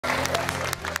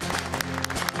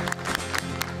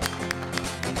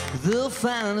the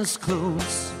finest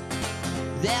clothes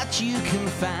that you can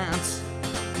find,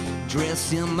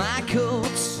 dressed in my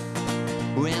coats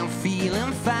when I'm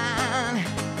feeling fine,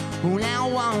 when I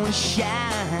wanna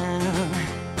shine.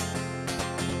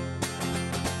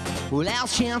 Well, I'll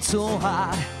chant so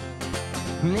hard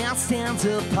and I'll stand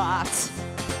apart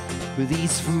with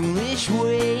these foolish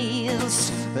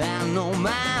ways. I know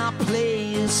my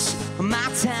place.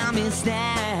 My time is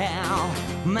now.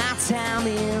 My time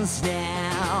is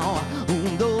now.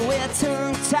 Though we're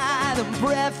tongue-tied and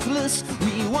breathless,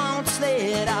 we won't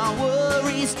let our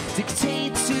worries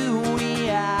dictate who we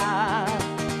are.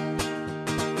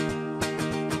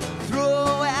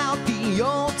 Throw out the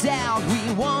old doubt.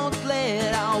 We won't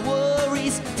let our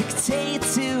worries dictate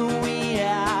who we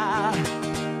are.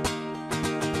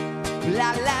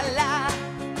 La la la,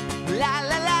 la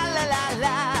la la la la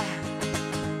la.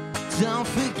 Don't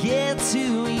forget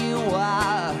who you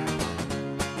are.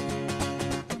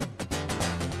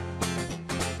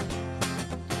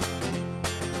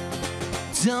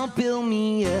 Don't build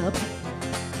me up,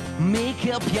 make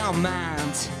up your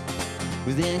mind,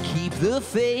 then keep the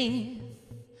faith,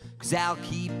 'cause I'll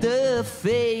keep the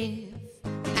faith.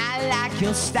 I like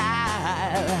your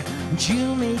style,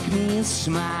 you make me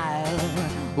smile.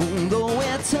 Though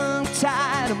we're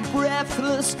tongue-tied and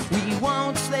breathless, we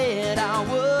won't let our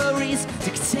worries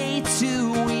dictate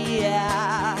who we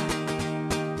are.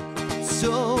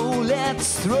 So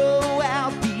let's throw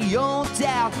out the old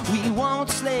doubt. We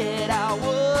won't let our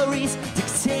worries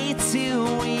dictate who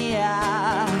we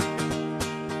are.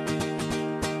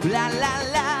 La la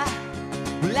la,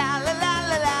 la la la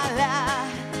la la la.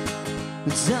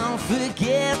 Don't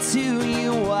forget who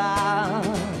you are.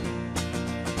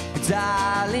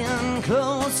 Darling,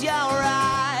 close your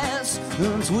eyes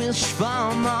and wish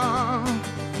for more.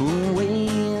 Away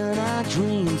in our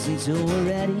dreams until we're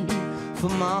ready for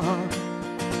more.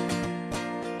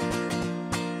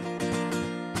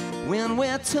 When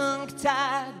we're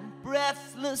tongue-tied and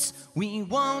breathless, we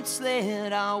won't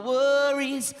let our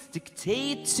worries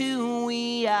dictate who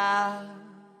we are.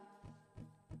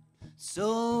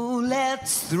 So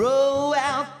let's throw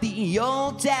out the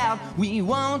old doubt. We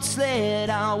won't let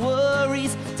our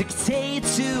worries dictate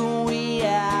who we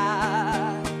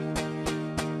are.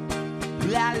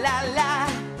 La la la,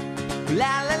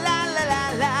 la la la la la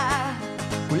la,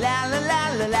 la la la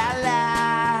la la la.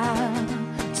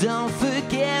 Don't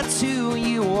forget who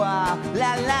you are.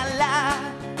 La la la,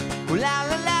 la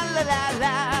la la la la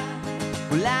la,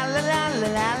 la la la la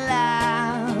la la.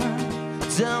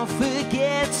 Don't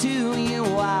forget who you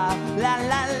are. La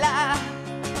la la,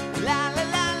 la la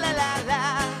la la la la,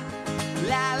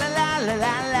 la la la la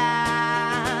la la.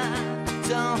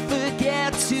 Don't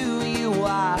forget who you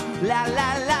are. La la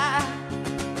la,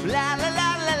 la la.